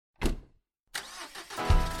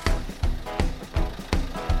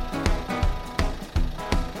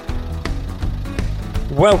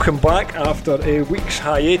Welcome back after a week's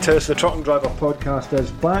hiatus. The Truck and Driver podcast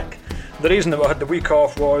is back. The reason that we had the week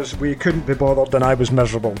off was we couldn't be bothered and I was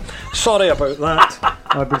miserable. Sorry about that.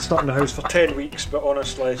 I've been stuck in the house for 10 weeks, but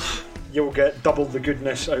honestly, you'll get double the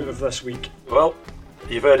goodness out of this week. Well,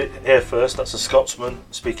 you've heard it here first. That's a Scotsman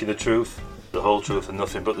speaking the truth, the whole truth and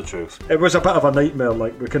nothing but the truth. It was a bit of a nightmare.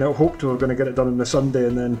 Like, we kind of hoped we were going to get it done on the Sunday,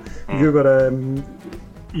 and then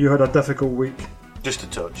you had a difficult week. Just a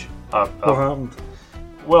touch. What happened?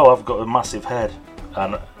 Well, I've got a massive head,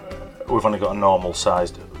 and we've only got a normal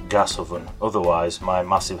sized gas oven. Otherwise, my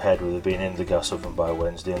massive head would have been in the gas oven by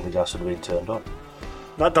Wednesday and the gas would have been turned on.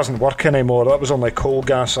 That doesn't work anymore. That was only coal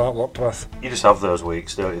gas that worked with. You just have those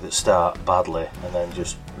weeks, don't you, that start badly and then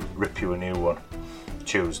just rip you a new one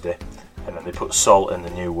Tuesday, and then they put salt in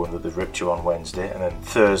the new one that they've ripped you on Wednesday, and then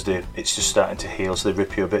Thursday it's just starting to heal, so they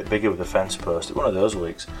rip you a bit bigger with a fence post. It's one of those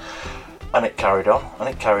weeks. And it carried on, and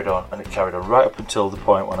it carried on, and it carried on, right up until the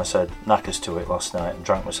point when I said knackers to it last night and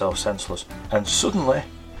drank myself senseless. And suddenly,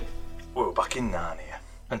 we were back in Narnia.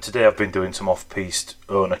 And today I've been doing some off-piste,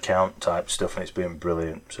 own account type stuff, and it's been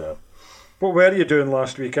brilliant. So, what were you doing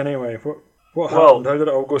last week anyway? What happened? How did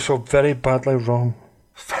it all go so very badly wrong?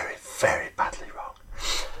 Very, very badly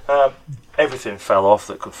wrong. Everything fell off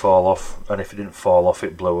that could fall off, and if it didn't fall off,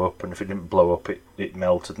 it blew up, and if it didn't blow up, it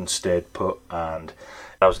melted and stayed put, and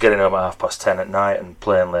I was getting home at 10:30 at night, and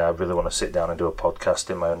plainly I really want to sit down and do a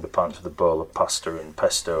podcast in my underpants with a bowl of pasta and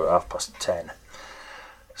pesto at 10:30.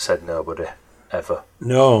 Said nobody, ever.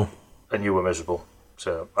 No. And you were miserable.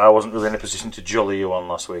 So I wasn't really in a position to jolly you on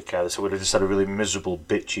last week either, so we'd have just had a really miserable,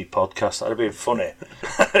 bitchy podcast. That'd have been funny.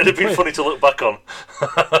 It'd have been funny to look back on.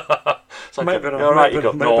 It's like, might have been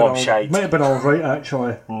alright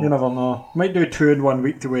actually. You never know. Might do 2 in 1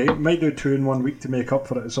 week to wait. Might do 2 in 1 week to make up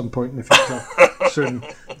for it at some point in the future. Soon.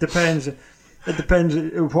 Depends. It depends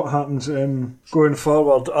what happens going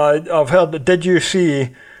forward. I've heard that. Did you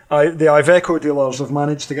see the Iveco dealers have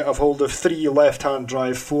managed to get a hold of 3 left-hand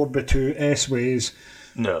drive 4x2 S-Ways?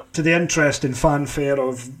 No. To the interest and fanfare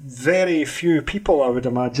of very few people, I would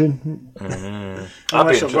imagine.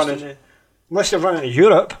 Unless you're running in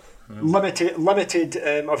Europe. Limited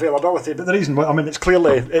availability, but the reason, I mean,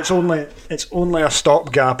 it's only a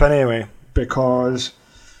stopgap anyway, because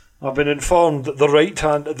I've been informed that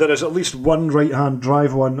there is at least one right-hand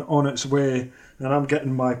drive one on its way, and I'm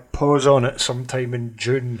getting my paws on it sometime in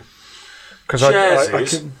June. Because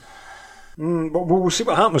but we'll see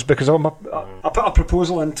what happens, because I put a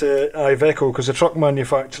proposal into Iveco because the truck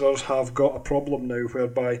manufacturers have got a problem now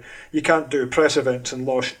whereby you can't do press events and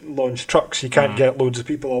launch trucks. You can't get loads of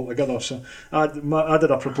people all together. So I did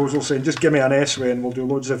a proposal saying just give me an S-Way and we'll do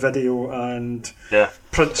loads of video and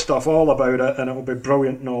print stuff all about it, and it'll be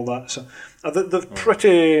brilliant and all that. So they're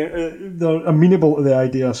amenable to the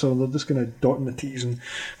idea, so they're just going to dot in the T's and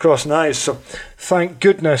cross the I's. So thank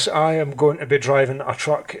goodness I am going to be driving a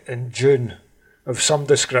truck in June of some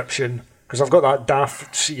description, because I've got that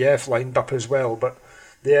daft CF lined up as well, but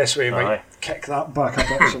the S-Way might kick that back a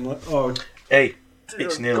bit. So I'm like, hey,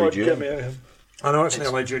 it's nearly June. Get me out of here. I know it's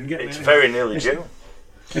nearly June. It's very nearly June.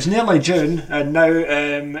 It's nearly June, and now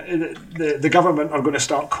the government are going to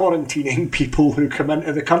start quarantining people who come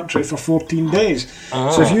into the country for 14 days.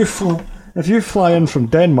 So if you fly in from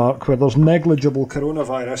Denmark where there's negligible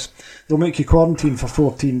coronavirus, they'll make you quarantine for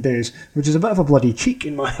 14 days, which is a bit of a bloody cheek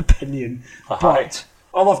in my opinion. But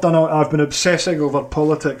all I've done, I've been obsessing over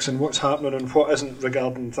politics and what's happening and what isn't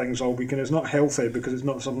regarding things all week, and it's not healthy because it's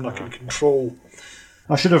not something I can control.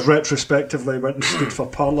 I should have retrospectively went and stood for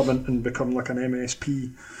Parliament and become like an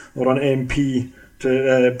MSP or an MP,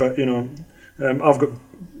 but I've got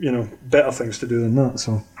better things to do than that.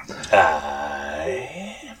 So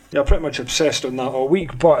yeah, pretty much obsessed on that all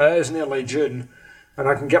week. But it is nearly June, and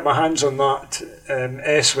I can get my hands on that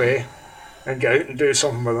S-Way and get out and do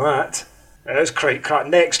something with that. It is quite crap.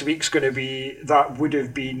 Next week's going to be, that would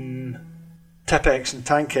have been Tipex and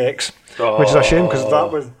Tankex, which is a shame because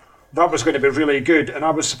that was going to be really good, and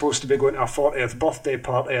I was supposed to be going to a 40th birthday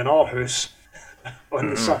party in Aarhus.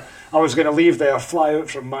 I was going to leave there, fly out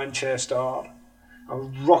from Manchester, I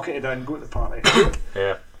rocketed in, go to the party.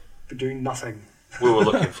 Yeah. But doing nothing. We were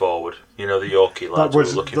looking forward. The Yorkie lads were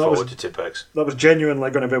looking forward to Tipex. That was genuinely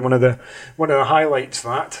going to be one of the highlights,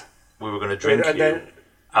 that. We were going to drink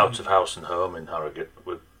out of house and home in Harrogate.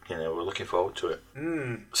 We're looking forward to it.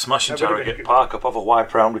 Smash into Harrogate, park up, have a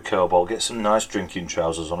wipe round with Cobalt, get some nice drinking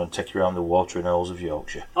trousers on and take you around the watering holes of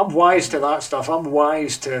Yorkshire. I'm wise to that stuff. I'm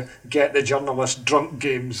wise to get the journalist drunk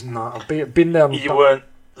games and that. I've been there. You weren't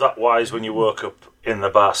that wise when you woke up in the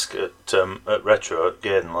basket at Retro at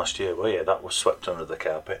Gaydon last year, were you? That was swept under the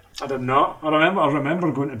carpet. I did not. I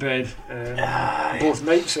remember going to bed both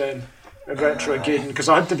nights at Retro at Gaydon, because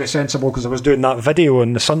I had to be sensible because I was doing that video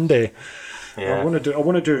on the Sunday. Yeah. I want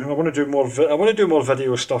to do more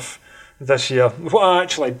video stuff this year. What I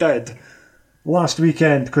actually did last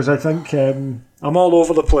weekend, because I think I'm all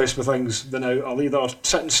over the place with things now. I'll either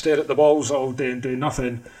sit and stare at the walls all day and do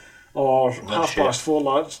nothing, or half past four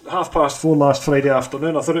last Friday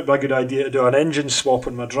afternoon, I thought it'd be a good idea to do an engine swap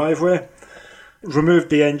in my driveway. Removed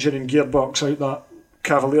the engine and gearbox out that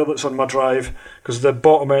Cavalier that's on my drive, because the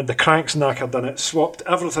bottom end, the crank's knackered in it. Swapped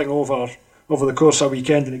everything over the course of a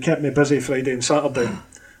weekend, and it kept me busy Friday and Saturday.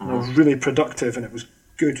 And I was really productive, and it was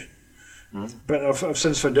good. But I've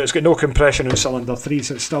since found out it's got no compression in cylinder 3,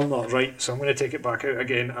 so it's still not right. So I'm going to take it back out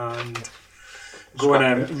again and go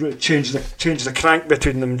and change the crank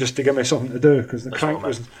between them, just to give me something to do, because the crank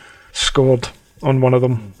was scored on one of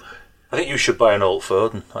them. I think you should buy an old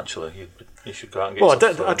Foden. Actually, you should go out and get. Well, I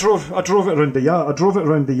did. I drove it around the yard. I drove it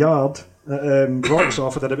around the yard at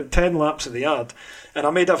Broxoff. I did about 10 laps of the yard, and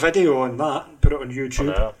I made a video on that and put it on YouTube.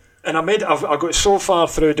 Oh, no. And I got so far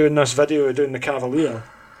through doing this video, doing the Cavalier,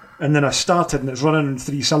 and then I started, and it's running in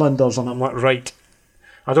 3 cylinders, and I'm like, right,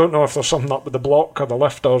 I don't know if there's something up with the block or the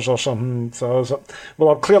lifters or something. So I was like,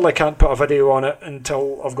 well, I clearly can't put a video on it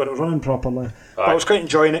until I've got it running properly. But I was quite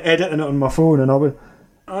enjoying it, editing it on my phone, and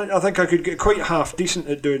I think I could get quite half decent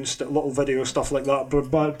at doing little video stuff like that,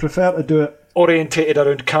 but I'd prefer to do it orientated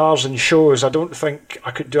around cars and shows. I don't think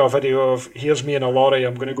I could do a video of, here's me in a lorry,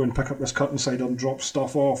 I'm going to go and pick up this cut inside and drop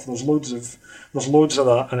stuff off. There's loads of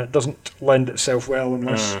that, and it doesn't lend itself well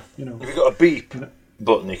unless, If you've got a beep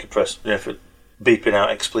button you could press, for beeping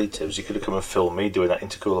out expletives, you could have come and filmed me doing that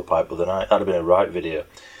intercooler pipe the other night. That'd have been a right video.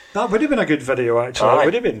 That would have been a good video, actually. It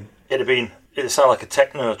would have been. It'd sound like a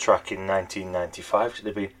techno track in 1995.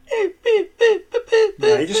 It'd be.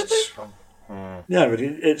 Yeah, but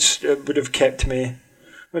it would have kept me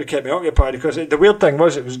occupied, because the weird thing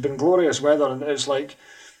was, it was been glorious weather, and it's like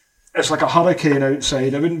a hurricane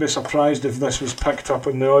outside. I wouldn't be surprised if this was picked up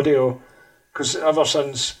on the audio, because ever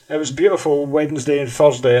since, it was beautiful Wednesday and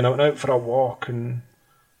Thursday, and I went out for a walk and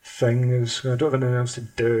things. I don't have anything else to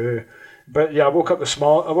do. But yeah, I woke up this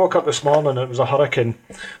morning and it was a hurricane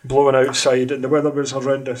blowing outside, and the weather was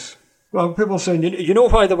horrendous. Well, people are saying, you know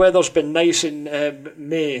why the weather's been nice in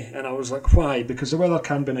May? And I was like, why? Because the weather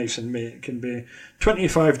can be nice in May. It can be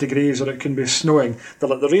 25 degrees or it can be snowing.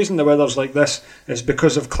 The reason the weather's like this is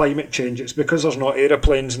because of climate change. It's because there's not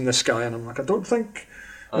aeroplanes in the sky. And I'm like, I don't think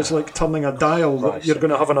it's like turning a dial that you're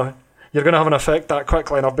going to have an effect that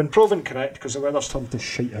quickly. And I've been proven correct, because the weather's turned to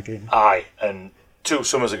shite again. Aye, and 2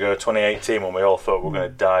 summers ago, 2018, when we all thought we were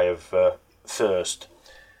going to die of thirst,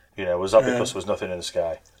 was that because there was nothing in the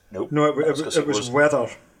sky? Nope. No, it was weather.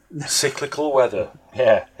 Cyclical weather.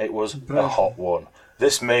 Yeah, it was a hot one.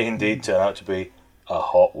 This may indeed turn out to be a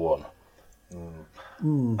hot one. It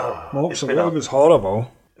was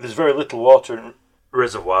horrible. There's very little water in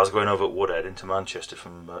reservoirs going over at Woodhead into Manchester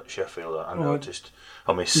from Sheffield. I noticed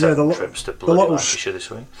on my 7 trips to bloody Lancashire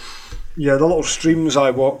this week. Yeah, the little streams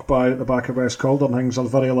I walk by at the back of West Calder things are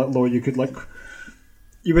very low. You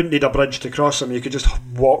wouldn't need a bridge to cross them. You could just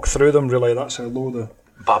walk through them. Really, that's how low the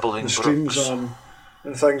streams are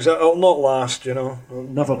and things. It'll not last, It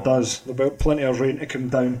never does. There'll be plenty of rain to come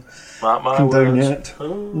down. Down yet.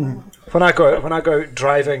 When I go out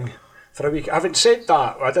driving for a week, having said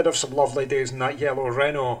that, I did have some lovely days in that yellow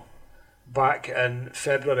Renault back in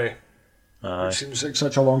February. It seems like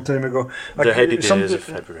such a long time ago. The heady days of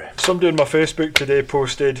February. Somebody on my Facebook today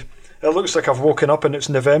posted, it looks like I've woken up and it's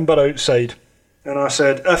November outside. And I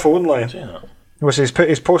said, if only. Yeah.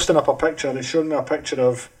 He's posting up a picture, he's showing me a picture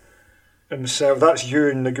of himself. That's you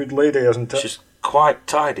and the good lady, isn't it? She's quite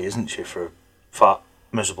tidy, isn't she, for a fat,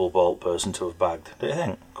 miserable, bald person to have bagged, do you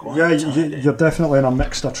think? You're definitely in a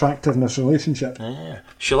mixed attractiveness relationship. Yeah.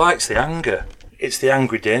 She likes the anger. It's the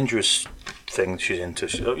angry, dangerous thing she's into.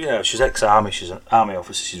 She's ex-army, she's an army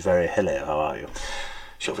officer, she's very hilly, how are you?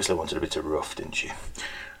 She obviously wanted a bit of rough, didn't she?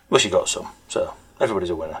 Well, she got some, so everybody's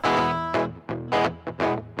a winner.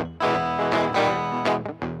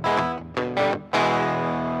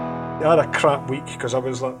 I had a crap week, because I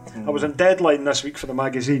was in deadline this week for the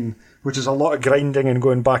magazine, which is a lot of grinding and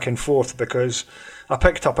going back and forth, because I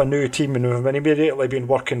picked up a new team and we've immediately been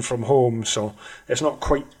working from home, so it's not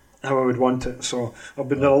quite how I would want it. So I've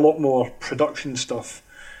been doing a lot more production stuff,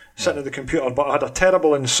 sitting at the computer. But I had a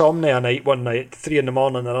terrible insomnia night one night at 3 a.m,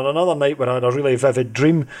 and then another night where I had a really vivid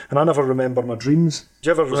dream, and I never remember my dreams. Do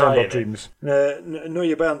you ever remember dreams? No,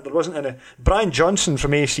 you weren't. There wasn't any. Brian Johnson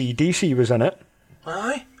from AC/DC was in it.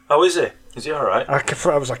 Aye. Oh, is he? Is he alright?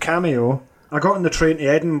 I was a cameo. I got on the train to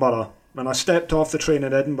Edinburgh, and I stepped off the train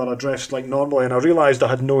in Edinburgh dressed like normally, and I realised I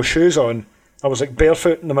had no shoes on. I was like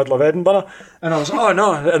barefoot in the middle of Edinburgh, and I was oh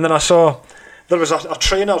no, and then I saw there was a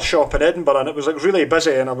trainer shop in Edinburgh, and it was like really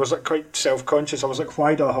busy, and I was like quite self-conscious. I was like,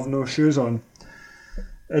 why do I have no shoes on?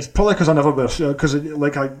 It's probably because I never wear shoes, because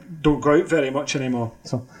like I don't go out very much anymore.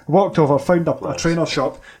 So I walked over, found a trainer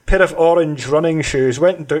shop, pair of orange running shoes,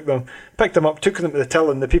 went and took them, picked them up, took them to the till,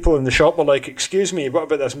 and the people in the shop were like, "Excuse me, what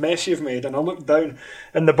about this mess you've made?" And I looked down,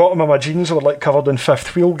 and the bottom of my jeans were like covered in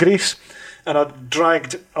fifth wheel grease, and I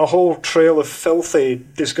dragged a whole trail of filthy,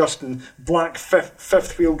 disgusting black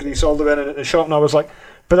fifth wheel grease all the way in at the shop, and I was like,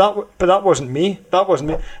 But that wasn't me. That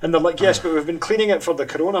wasn't me. And they're like, yes, but we've been cleaning it for the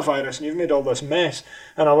coronavirus, and you've made all this mess.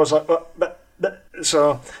 And I was like, but.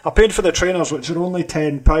 So I paid for the trainers, which are only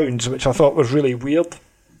 £10, which I thought was really weird,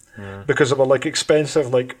 because they were like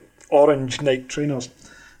expensive, like orange Nike trainers.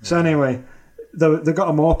 So anyway, they got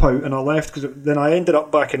a mop out, and I left, because then I ended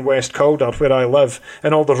up back in West Calder, where I live,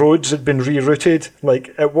 and all the roads had been rerouted.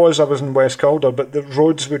 Like I was in West Calder, but the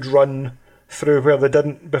roads would run through where they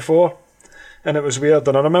didn't before. And it was weird.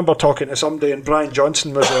 And I remember talking to somebody, and Brian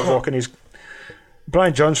Johnson was there walking his...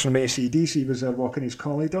 Brian Johnson from AC/DC was there walking his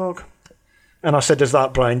collie dog. And I said, is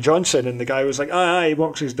that Brian Johnson? And the guy was like, aye, he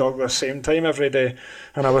walks his dog the same time every day.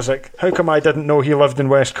 And I was like, how come I didn't know he lived in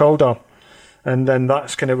West Calder? And then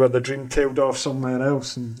that's kind of where the dream tailed off somewhere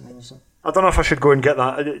else. And I was like, I don't know if I should go and get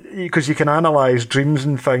that, because you can analyse dreams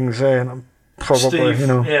and things, and I'm probably,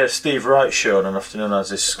 Steve, Yeah, Steve Wright show on an afternoon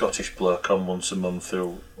has this Scottish bloke on once a month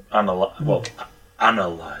who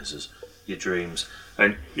analyses your dreams.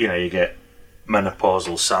 And, you get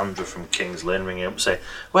menopausal Sandra from King's Lynn ringing up and say,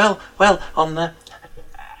 well, I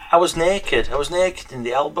was naked in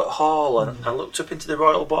the Albert Hall, and I looked up into the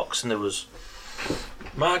royal box, and there was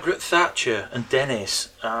Margaret Thatcher and Dennis,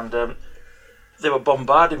 and they were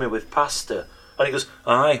bombarding me with pasta. And he goes,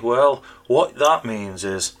 aye, well, what that means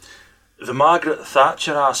is the Margaret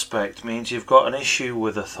Thatcher aspect means you've got an issue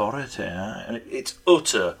with authority, and it's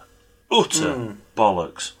utter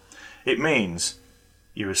bollocks. It means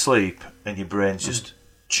you're asleep and your brain's just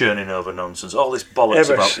churning over nonsense. All this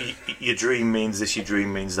bollocks about your dream means this, your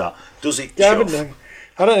dream means that. Does it? Yeah,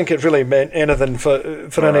 I don't think it really meant anything for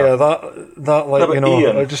any of that.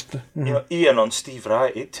 Ian, Ian on Steve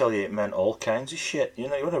Wright, he'd tell you it meant all kinds of shit. You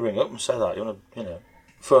want to ring up and say that. You want to,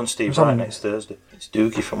 phone Steve Wright next Thursday. It's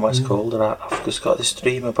Doogie from West Calder. I've just got this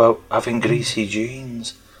dream about having greasy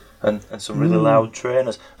jeans and some really loud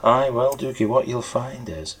trainers. Aye, well, Doogie, what you'll find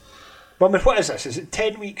is... Well, I mean, what is this? Is it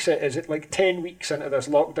 10 weeks? Is it like 10 weeks into this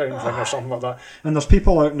lockdown thing or something like that? And there's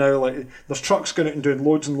people out now, like, there's trucks going out and doing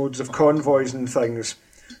loads and loads of convoys and things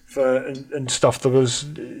and stuff. There was...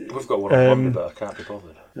 We've got one on Monday, but I can't be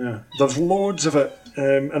bothered. Yeah, there's loads of it.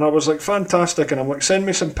 And I was like, fantastic. And I'm like, send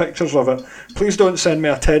me some pictures of it. Please don't send me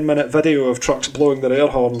a 10-minute video of trucks blowing their air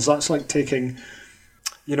horns. That's like taking,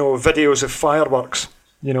 videos of fireworks.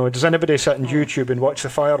 Does anybody sit on YouTube and watch the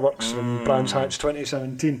fireworks in Brands Hatch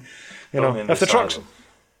 2017? If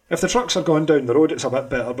the trucks are going down the road, it's a bit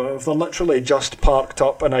better. But if they're literally just parked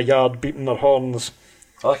up in a yard beating their horns,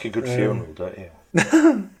 I like a good funeral, don't you?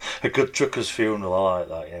 A good trucker's funeral, I like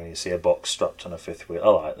that. You see a box strapped on a fifth wheel. I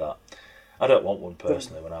like that. I don't want one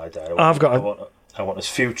personally when I die. I want as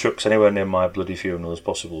few trucks anywhere near my bloody funeral as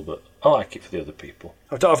possible, but I like it for the other people.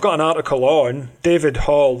 I've got an article on David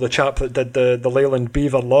Hall, the chap that did the Leyland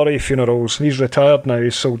Beaver lorry funerals. He's retired now.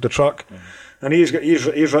 He's sold the truck, and he's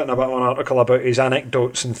written about an article about his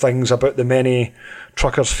anecdotes and things about the many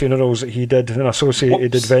truckers' funerals that he did in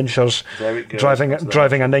Associated Adventures, driving a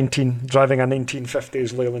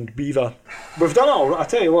 1950s Leyland Beaver. We've done all. I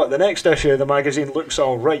tell you what, the next issue of the magazine looks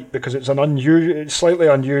all right because it's an slightly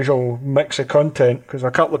unusual mix of content. Because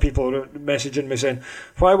a couple of people were messaging me saying,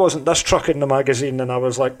 "Why wasn't this truck in the magazine?" And I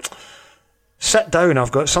was like, "Sit down.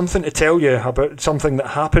 I've got something to tell you about something that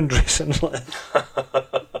happened recently."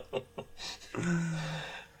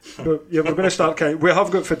 But yeah, we're going to start. We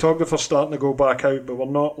have got photographers starting to go back out, but we're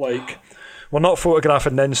not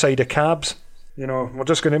photographing the inside of cabs. We're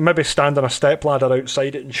just going to maybe stand on a stepladder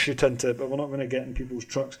outside it and shoot into it, but we're not going to get in people's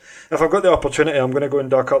trucks. If I've got the opportunity, I'm going to go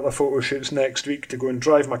and do a couple of photo shoots next week to go and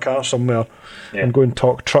drive my car somewhere and go and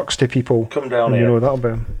talk trucks to people. Come down here. That'll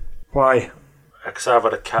be... Why? Because I've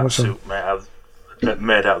had a catsuit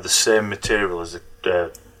made out of the same material as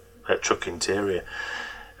a truck interior,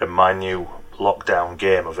 and my new lockdown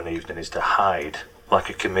game of an evening is to hide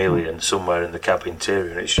like a chameleon somewhere in the cab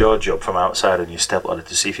interior, and it's your job from outside on your stepladder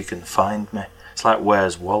to see if you can find me. It's like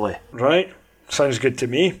Where's Wally? Right, sounds good to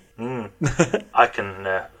me. I can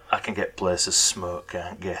get places Smoke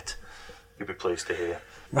can't get. You'll be pleased to hear.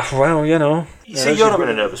 Well, you know. You see, you're having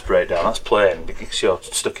a nervous breakdown, that's plain, because you're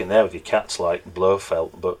stuck in there with your cats like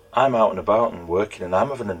Blofeld, but I'm out and about and working and I'm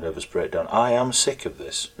having a nervous breakdown. I am sick of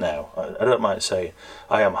this now. I don't mind saying,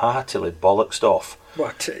 I am heartily bollocksed off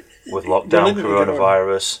with lockdown,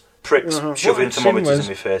 coronavirus, pricks shoving thermometers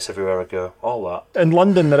in my face everywhere I go, all that. In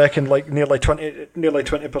London, they reckon like nearly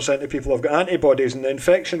 20% of people have got antibodies, and the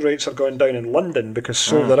infection rates are going down in London because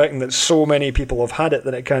they reckon that so many people have had it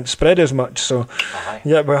that it can't spread as much. So,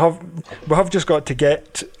 yeah, we have just got to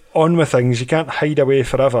get on with things. You can't hide away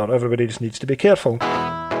forever. Everybody just needs to be careful.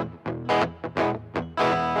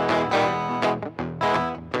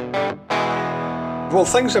 Well,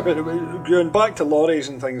 things about going back to lorries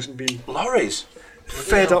and things and being lorries.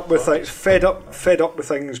 Fed up with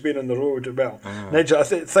things being on the road. Well, Nigel, I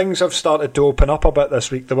think things have started to open up a bit this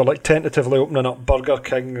week. They were like tentatively opening up Burger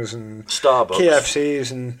Kings and Starbucks,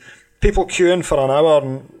 KFCs, and people queuing for an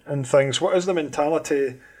hour and things. What is the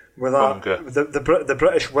mentality with that? The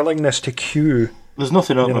British willingness to queue. There's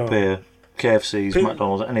nothing open up here. KFCs,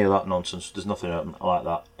 McDonald's, any of that nonsense. There's nothing open like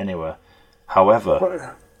that anywhere.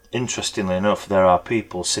 However, interestingly enough, there are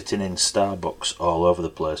people sitting in Starbucks all over the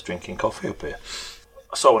place drinking coffee up here.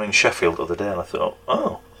 I saw one in Sheffield the other day and I thought,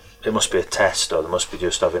 oh, it must be a test, or they must be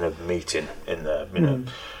just having a meeting in there, you know. And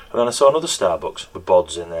then I saw another Starbucks with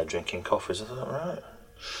bods in there drinking coffees. I thought, right,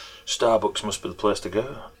 Starbucks must be the place to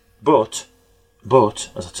go. But,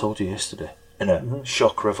 as I told you yesterday, in a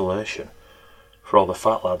shock revelation for all the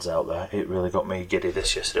fat lads out there, it really got me giddy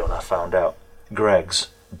this yesterday when I found out. Greggs,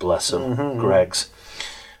 bless them, Greggs.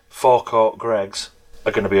 Forecourt Greggs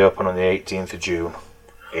are going to be open on the 18th of June.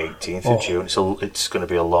 18th of June. So it's going to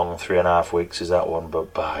be a long 3.5 weeks, is that one,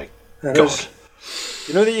 but by God.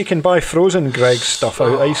 You know that you can buy frozen Greggs stuff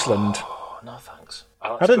out of Iceland? Oh, no thanks.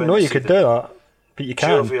 I didn't know you could do that, but you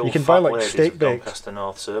can. You can buy like steak bakes. Doncaster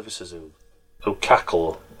North Services who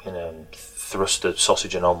cackle, you know, and thrust a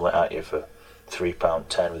sausage and omelette at you for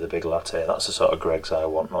 £3.10 with a big latte. That's the sort of Greggs I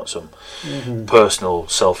want, not some personal,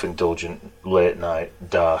 self-indulgent, late-night,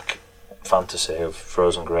 dark fantasy of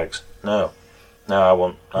frozen Greggs. No, I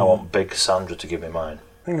want Big Sandra to give me mine.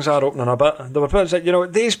 Things are opening a bit. There were bits that, you know,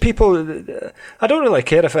 these people, I don't really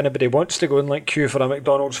care if anybody wants to go and like queue for a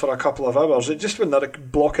McDonald's for a couple of hours. It's just when they're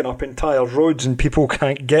blocking up entire roads and people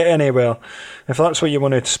can't get anywhere. If that's what you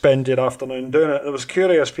want to spend your afternoon doing it. There was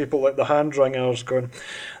curious people like the hand wringers going,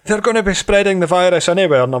 they're going to be spreading the virus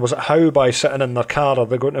anywhere. And I was like, how by sitting in their car are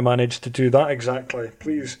they going to manage to do that exactly?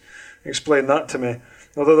 Please explain that to me.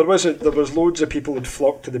 Although there was loads of people who'd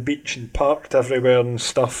flocked to the beach and parked everywhere and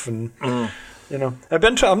stuff, and you know,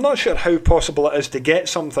 I'm not sure how possible it is to get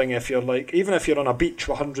something if you're like, even if you're on a beach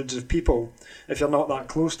with hundreds of people, if you're not that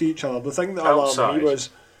close to each other. The thing that alarmed me was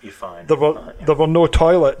there were no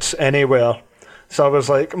toilets anywhere, so I was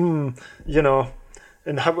like, you know,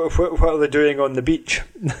 and what are they doing on the beach?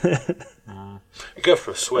 You go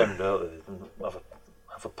for a swim, don't they?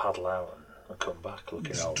 Have a paddle out and come back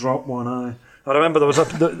looking out. Drop one eye. I remember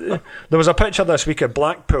there was a picture this week at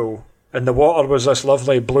Blackpool, and the water was this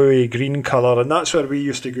lovely bluey green colour, and that's where we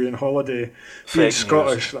used to go on holiday. Being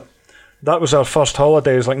Scottish, that was our first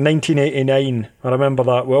holiday. It was like 1989. I remember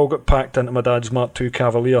that. We all got packed into my dad's Mark II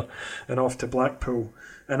Cavalier and off to Blackpool.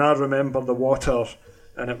 And I remember the water,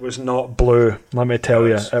 and it was not blue. Let me tell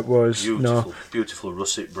you, it was beautiful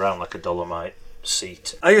russet brown like a dolomite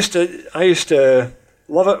seat. I used to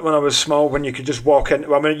love it when I was small, when you could just walk in.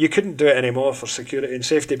 Well, I mean, you couldn't do it anymore for security and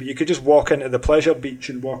safety, but you could just walk into the pleasure beach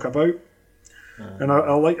and walk about. And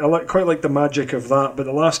I quite like the magic of that. But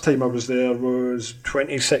the last time I was there was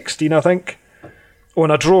 2016, I think. Oh,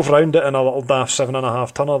 and I drove round it in a little daft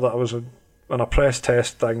 7.5 tonner that I was on a press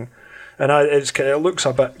test thing. And it looks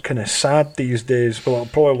a bit kind of sad these days. Well, it'll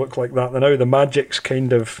probably look like that now. The magic's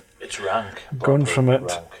kind of it's rank. Gone from it.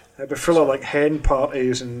 Rank. It'd be full of like hen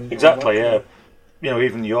parties and exactly, yeah. You know,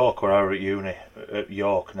 even York, where I were at uni, at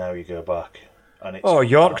York now you go back, and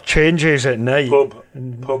it's York changes at night.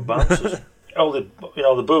 Pub bouncers. All the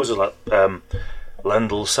boozers like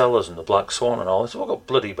Lendl Cellars and the Black Swan and all this. We've got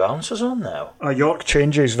bloody bouncers on now. York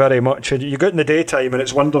changes very much. You go in the daytime and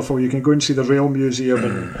it's wonderful. You can go and see the Rail Museum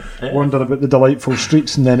and wander about the delightful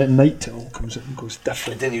streets, and then at night it all comes out and goes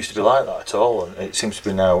different. It didn't used to be like that at all, and it seems to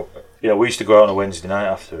be now. You know, we used to go out on a Wednesday night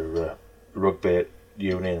after rugby at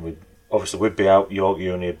uni, and we'd be out. York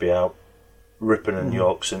Uni would be out. Ripon and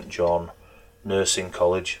York St John, Nursing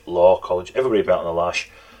College, Law College. Everybody would be out on the lash.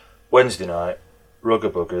 Wednesday night, rugger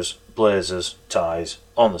buggers, blazers, ties,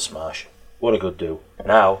 on the smash. What a good do.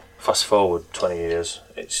 Now, fast forward 20 years,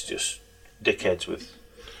 it's just dickheads with...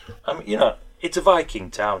 I mean, you know, it's a Viking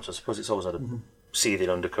town, so I suppose it's always had seething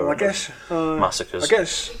undercurrent. I guess massacres. I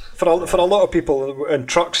guess for a lot of people in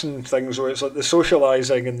trucks and things, where it's like the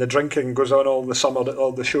socialising and the drinking goes on all the summer,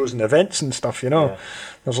 all the shows and events and stuff.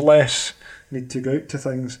 There's less need to go out to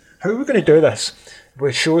things. How are we going to do this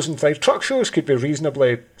with shows and things? Truck shows could be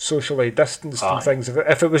reasonably socially distanced and things.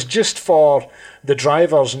 If it was just for the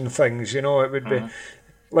drivers and things, it would be.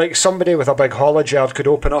 Like somebody with a big haulage yard could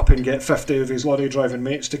open up and get 50 of his lorry driving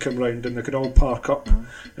mates to come round, and they could all park up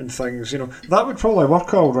and things. That would probably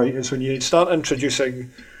work all right. Is when you start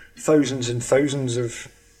introducing thousands and thousands of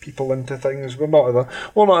people into things. We're not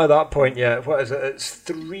at that point yet. What is it? It's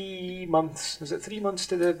 3 months. Is it 3 months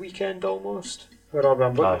to the weekend almost? Where are we?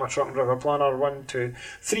 I'm looking at my truck and driver planner. 1, 2,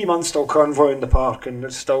 3 months till convoy in the park, and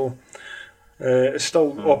it's still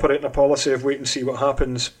operating a policy of wait and see what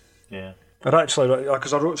happens. Yeah. I'd actually,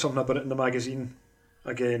 because I wrote something about it in the magazine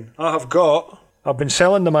again. I've been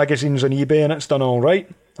selling the magazines on eBay and it's done all right.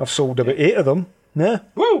 I've sold about 8 of them. Yeah.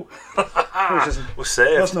 Woo! We're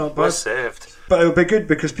saved. That's not bad. We're saved. But it'll be good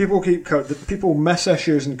because people miss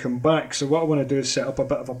issues and come back. So what I want to do is set up a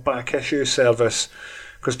bit of a back issue service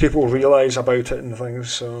because people realise about it and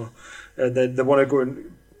things. So they want to go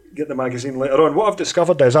and get the magazine later on. What I've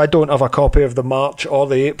discovered is I don't have a copy of the March or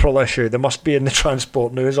the April issue. They must be in the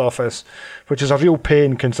Transport News office, which is a real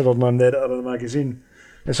pain considering I'm the editor of the magazine.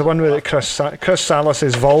 It's the one with Chris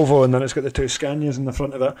Salas's Volvo, and then it's got the 2 Scanias in the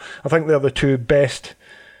front of it. I think they're the 2 best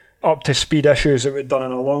up-to-speed issues that we've done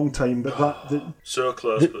in a long time. But so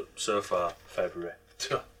close, but so far, February.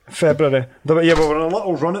 February. But yeah, we were on a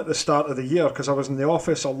little run at the start of the year because I was in the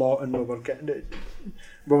office a lot, and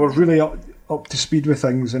we were really up to speed with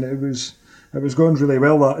things, and it was going really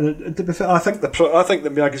well. I think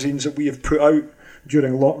the magazines that we have put out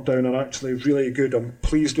during lockdown are actually really good. I'm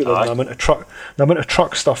pleased with them. The amount of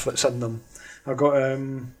truck stuff that's in them. I got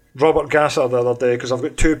Robert Gasser the other day because I've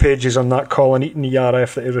got 2 pages on that Colin Eaton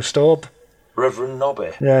ERF that he restored. Reverend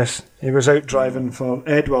Nobby. Yes, he was out driving for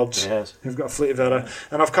Edwards. Yes. Who've got a fleet of error.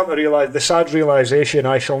 And I've come to realise the sad realisation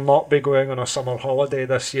I shall not be going on a summer holiday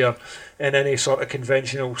this year in any sort of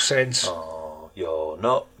conventional sense. Oh, you're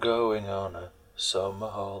not going on a summer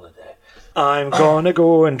holiday. I'm gonna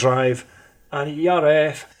go and drive an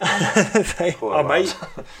ERF. I might.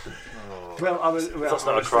 That's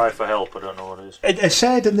not a cry for help. I don't know what it is. It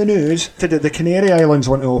said in the news today the Canary Islands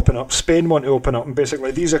want to open up, Spain want to open up, and basically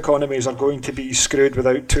these economies are going to be screwed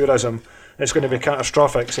without tourism. It's going to be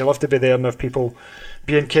catastrophic, so you'll have to be there and have people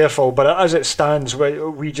being careful. But as it stands,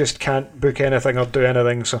 we just can't book anything or do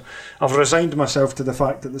anything. So I've resigned myself to the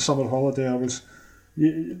fact that the summer holiday I was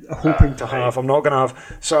hoping to have, I'm not going to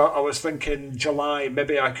have. So I was thinking July,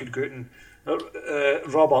 maybe I could go out and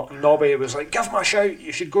Robert Nobby was like, give me a shout,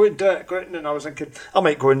 you should go and do it, and I was thinking I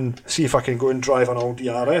might go and see if I can go and drive an old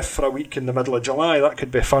DRF for a week in the middle of July. That could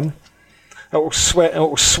be fun. It'll sweat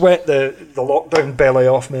the lockdown belly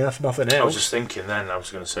off me if nothing else. I was just thinking then, I was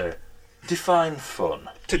going to say, define fun.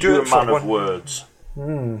 To do You're it a man for of words.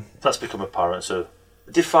 That's become apparent. So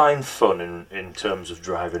define fun in terms of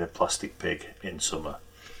driving a plastic pig in summer.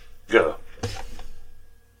 Go.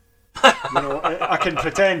 I can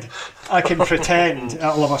pretend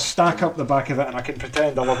I'll have a stack up the back of it, and I can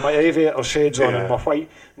pretend I'll have my aviator shades on and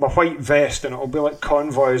my white vest, and it'll be like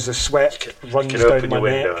convoy as the sweat runs down open my your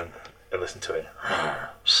neck. window and listen to it.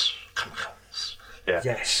 Yeah.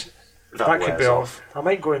 Yes. That could be off. I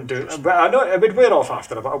might go and do it, but I know it would wear off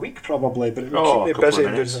after about a week probably. But it would keep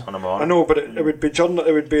me busy. On a morning. I know, but it would be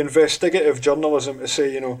it would be investigative journalism to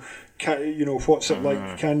say, what's it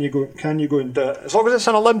like? Can you go and do it? As long as it's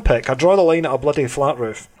an Olympic, I draw the line at a bloody flat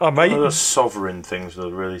roof. I might. Those sovereign things with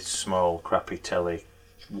a really small, crappy telly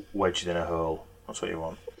wedged in a hole. That's what you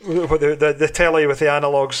want. The telly with the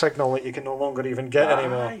analogue signal that you can no longer even get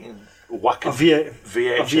anymore. Whack a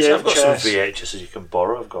VHS. I've got some VHSs you can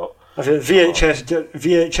borrow. I've got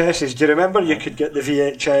VHSs. Do you remember you could get the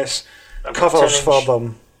VHS covers for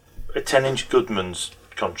them? A 10-inch Goodman's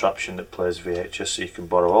contraption that plays VHS, so you can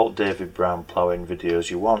borrow all David Brown ploughing videos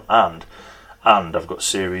you want, and I've got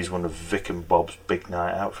series 1 of Vic and Bob's Big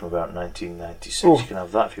Night Out from about 1996. You can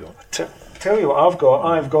have that if you want. Tell you what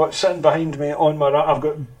I've got sitting behind me on my right. I've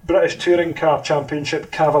got British Touring Car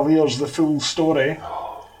Championship Cavaliers, the full story.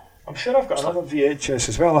 I'm sure I've got another VHS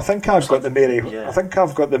as well. I think I've got the Mary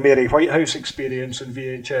Whitehouse Experience on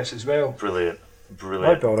VHS as well. Brilliant.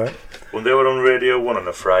 That'd be alright. When they were on Radio 1 on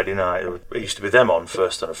a Friday night, it used to be them on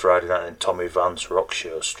first on a Friday night, and then Tommy Vance Rock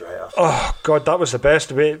Show straight after. Oh God, that was the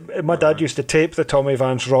best. My dad used to tape the Tommy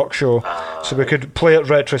Vance Rock Show so we could play it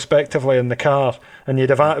retrospectively in the car, and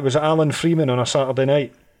it was Alan Freeman on a Saturday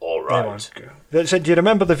night. All Oh, right. They said, do you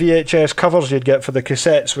remember the VHS covers you'd get for the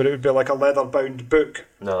cassettes where it would be like a leather-bound book?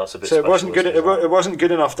 No, that's a bit. So it wasn't good. It wasn't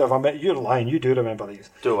good enough to have a. You're lying. You do remember these?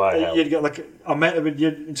 Do I? You'd get like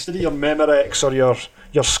instead of your Memorex or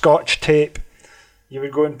your Scotch tape, you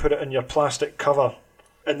would go and put it in your plastic cover,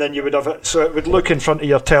 and then you would have it. So it would look in front of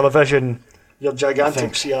your television, your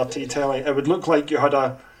gigantic CRT telly. It would look like you had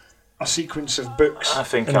a sequence of books. I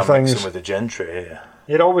think and I'm things. mixing with the gentry here.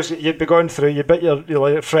 You'd be going through, you'd bet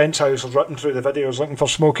your friend's house was ripping through the videos looking for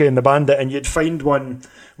Smokey and the Bandit, and you'd find one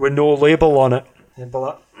with no label on it. You'd be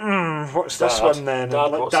like, what's this one then?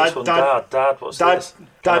 Dad, what's this one? Dad, what's this?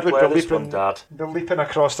 Dad would be Dad? leaping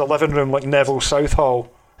across the living room like Neville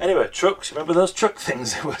Southall. Anyway, trucks. Remember those truck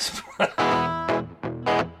things? It was.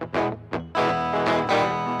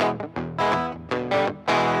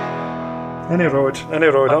 Any road.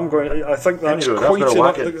 I'm going. I think that's quite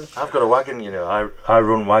enough. I've got a wagon. You know, I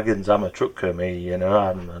run wagons. I'm a trucker, me. You know,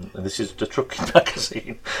 and this is the trucking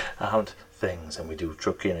magazine and things, and we do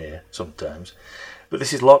trucking here sometimes. But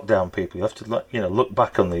this is lockdown, people. You have to look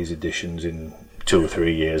back on these editions in 2 or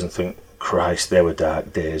 3 years and think, Christ, there were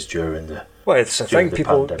dark days during the. Well, it's the thing.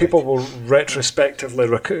 People will retrospectively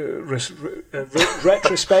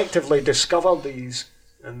discover these,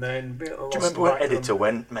 and then. Do you remember when Editor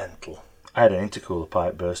went mental? I had an intercooler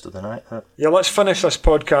pipe burst of the night. Yeah, let's finish this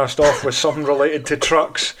podcast off with something related to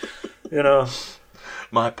trucks. You know,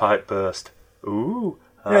 my pipe burst. Ooh.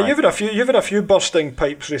 Yeah, you've had a few bursting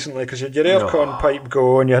pipes recently because you had your aircon pipe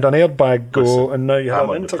go and you had an airbag go, and now you have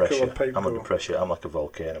an intercooler pipe go. I'm under pressure. I'm like a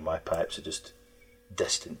volcano. My pipes are just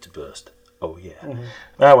destined to burst. Oh yeah.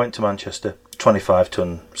 Mm-hmm. I went to Manchester.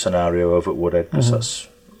 25-ton scenario over at Woodhead because that's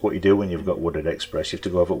what you do when you've got Woodhead Express. You have to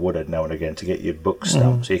go over at Woodhead now and again to get your book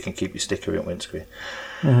stamped so you can keep your sticker in windscreen.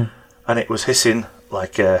 And it was hissing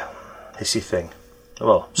like a hissy thing.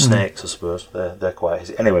 Well, snakes, I suppose. They're quite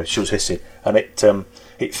hissy. Anyway, she was hissing, and it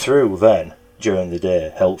threw then during the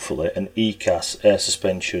day, helpfully, an ECAS air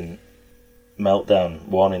suspension meltdown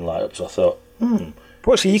warning light up. So I thought,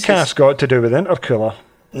 what's ECAS got to do with intercooler?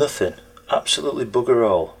 Nothing. Absolutely bugger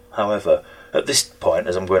all. However, at this point,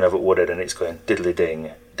 as I'm going over at Woodhead and it's going diddly ding,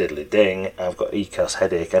 I've got ECAS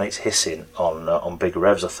headache and it's hissing on big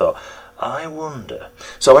revs. I thought, I wonder.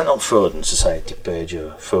 So I went on Foden Society page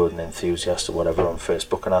or Foden enthusiast or whatever on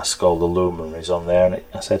Facebook and asked all the luminaries on there, and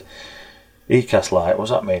I said, ECAS light, what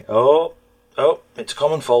does that mean? Oh, it's a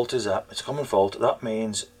common fault, is that? It's a common fault. That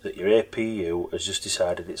means that your APU has just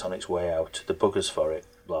decided it's on its way out. The bugger's for it.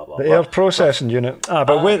 Blah, blah, the air processing unit.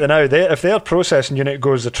 Wait now. If the air processing unit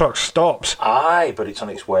goes, the truck stops. Aye, but it's on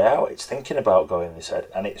its way out. It's thinking about going, they said,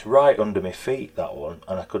 and it's right under my feet, that one,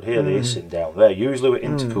 and I could hear the hissing down there. Usually with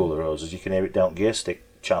intercooler hoses, you can hear it down gear stick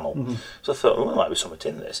channel. So I thought, there might be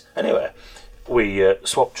something in this. Anyway, we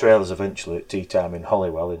swapped trailers eventually at tea time in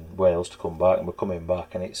Holywell in Wales to come back, and we're coming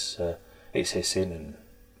back, and it's hissing and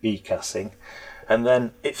ECASing. And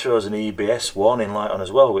then it throws an EBS warning light on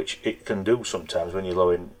as well, which it can do sometimes when you're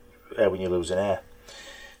losing air.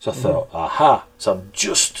 So I thought, aha! So I'm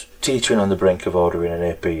just teetering on the brink of ordering an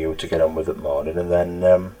APU to get on with at morning, and then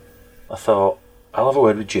I thought, I'll have a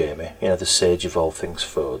word with Jamie, the sage of all things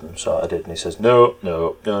Foden. So I did, and he says, no,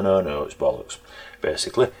 it's bollocks.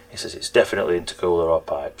 Basically, he says it's definitely intercooler or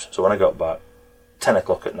pipes. So when I got back, 10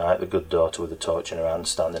 o'clock at night, the good daughter with a torch in her hand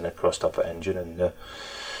standing across top of engine, and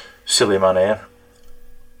silly man here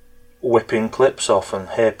whipping clips off, and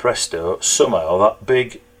hey presto, somehow that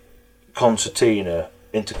big concertina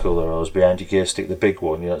intercooler hose behind your gear stick, the big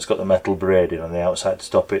one, it's got the metal braiding on the outside to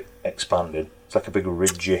stop it expanding. It's like a big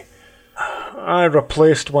ridgy. I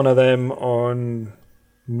replaced one of them on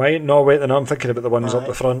mine. No, wait, then I'm thinking about the ones up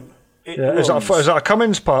the front. Is it a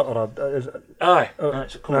Cummins part or Aye,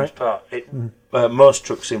 it's a Cummins part. Most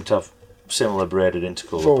trucks seem to have similar braided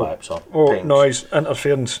intercooler pipes on. Pink. Noise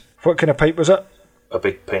interference. What kind of pipe was it? A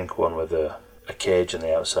big pink one with a cage on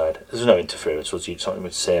the outside. There's no interference, was it? Something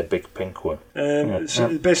would say a big pink one.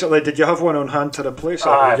 So basically, did you have one on hand to replace it,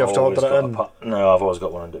 or did you have to order it in? No, I've always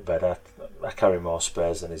got one under bed. I carry more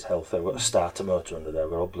spares than is healthy. I've got a starter motor under there.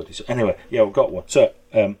 We're all bloody. Anyway, yeah, we've got one. So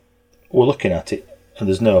we're looking at it, and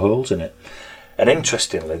there's no holes in it. And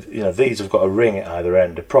interestingly, these have got a ring at either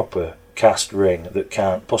end, a proper cast ring that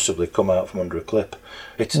can't possibly come out from under a clip.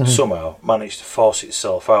 It's somehow managed to force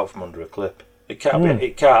itself out from under a clip. It can't be.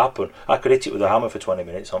 It can't happen. I could hit it with a hammer for 20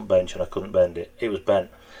 minutes on bench and I couldn't bend it. It was bent.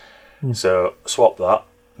 So swap that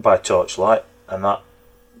by torchlight, and that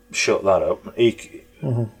shut that up. The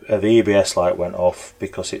EBS light went off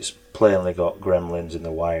because it's plainly got gremlins in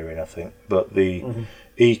the wiring, I think. But the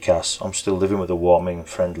ECAS, I'm still living with the warming,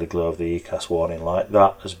 friendly glow of the ECAS warning light.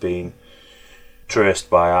 That has been traced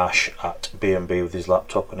by Ash at B&B with his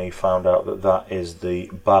laptop, and he found out that is the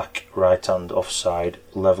back right-hand offside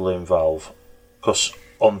levelling valve. Because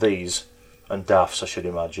on these, and DAFs I should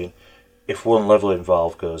imagine, if one levelling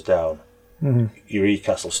valve goes down, your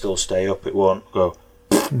ECAS will still stay up, it won't go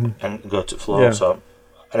and go to floor. Yeah. So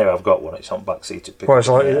anyway, I've got one, it's on back seated. Well,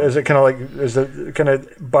 is it kind of like, is the kind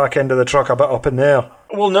of back end of the truck a bit up in the air?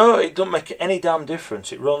 Well, no, it doesn't make any damn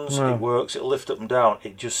difference. It runs, it works, it'll lift up and down.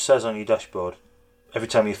 It just says on your dashboard, every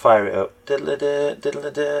time you fire it up,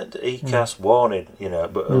 ECAS warning,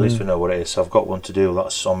 but at least we know what it is. So I've got one to do.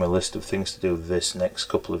 That's on my list of things to do this next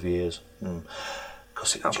couple of years.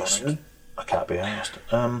 Because I can't be arsed.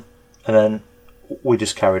 And then we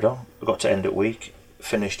just carried on. We got to end of week,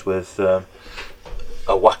 finished with a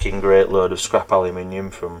whacking great load of scrap aluminium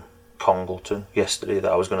from Congleton yesterday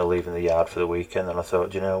that I was going to leave in the yard for the weekend, and I thought,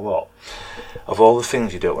 do you know what? Of all the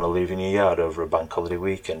things you don't want to leave in your yard over a bank holiday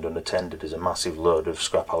weekend unattended is a massive load of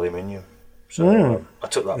scrap aluminium. So I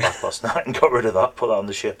took that back last night and got rid of that, put that on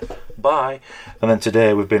the ship. Bye. And then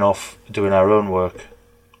today we've been off doing our own work,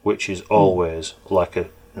 which is always like a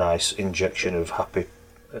nice injection of happy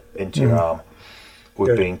into your arm.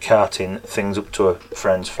 We've been carting things up to a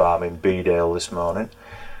friend's farm in Beedale this morning.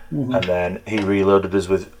 And then he reloaded us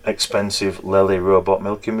with expensive Lely robot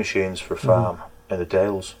milking machines for a farm in the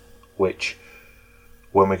Dales, which,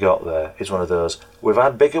 when we got there, is one of those, we've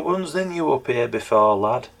had bigger ones than you up here before,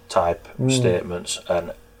 lad, type statements.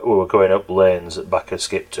 And we were going up lanes at back of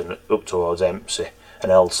Skipton, up towards Empsey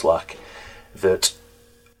and Eldslack, that,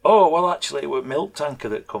 actually, it was a milk tanker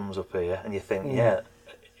that comes up here. And you think,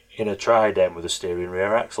 in a Trident with a steering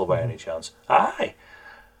rear axle by any chance. Aye,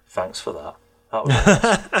 thanks for that.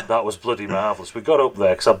 That was bloody marvellous. We got up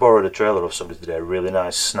there because I borrowed a trailer off somebody today, a really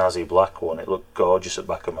nice snazzy black one. It looked gorgeous at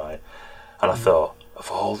the back of mine. And I thought, of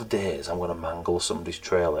all the days I'm going to mangle somebody's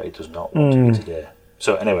trailer, it does not want to be today.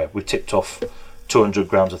 So anyway, we tipped off 200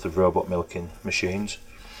 grams worth of robot milking machines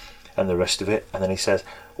and the rest of it. And then he says,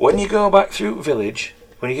 when you go back through the village,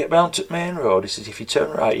 when you get round to the main road, he says, if you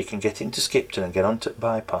turn right, you can get into Skipton and get onto the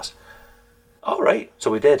bypass. All right,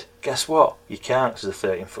 so we did. Guess what? You can't, because there's a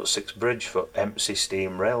 13-foot-6 bridge for Empsey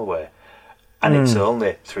Steam Railway. And it's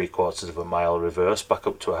only 3/4 of a mile reverse back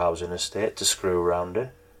up to a housing estate to screw around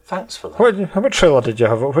in. Thanks for that. How much trailer did you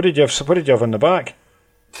have? What did you have in the back?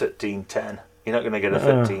 1310. You're not going to get a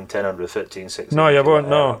 1310 under a 1360. No, you won't,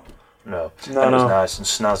 no. No. And it was nice and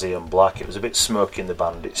snazzy and black. It was a bit Smokey and the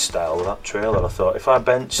Bandit style of that trailer. I thought, if I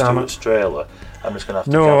bent Stuart's trailer, I'm just going to have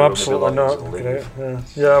to No, absolutely not.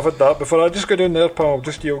 Yeah, I've had that before. I just go down there, pal.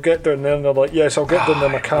 You'll get down there and they're like, yes, I'll get down there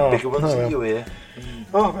in my car. Bigger ones than you here.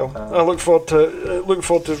 Oh, well. I look forward to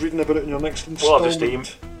reading about it in your next installment. Well,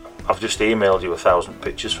 I've just emailed you 1,000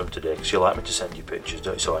 pictures from today because you like me to send you pictures,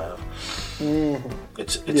 don't you? So I have.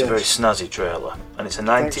 It's a very snazzy trailer, and it's a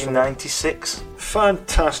 1996.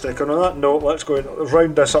 Fantastic. And on that note, let's go and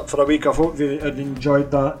round this up for a week. I hope you had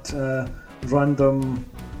enjoyed that random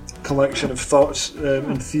collection of thoughts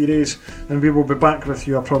and theories, and we will be back with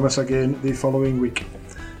you, I promise, again the following week.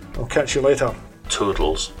 I'll catch you later.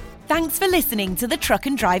 Toodles. Thanks for listening to the Truck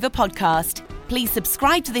and Driver podcast. Please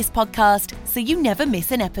subscribe to this podcast so you never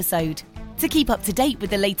miss an episode. To keep up to date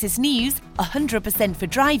with the latest news, 100% for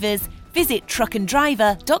drivers, visit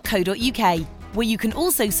truckanddriver.co.uk, where you can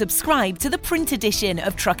also subscribe to the print edition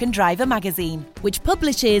of Truck and Driver magazine, which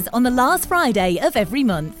publishes on the last Friday of every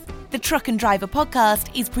month. The Truck and Driver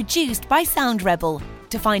podcast is produced by Sound Rebel.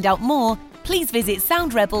 To find out more, please visit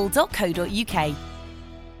soundrebel.co.uk.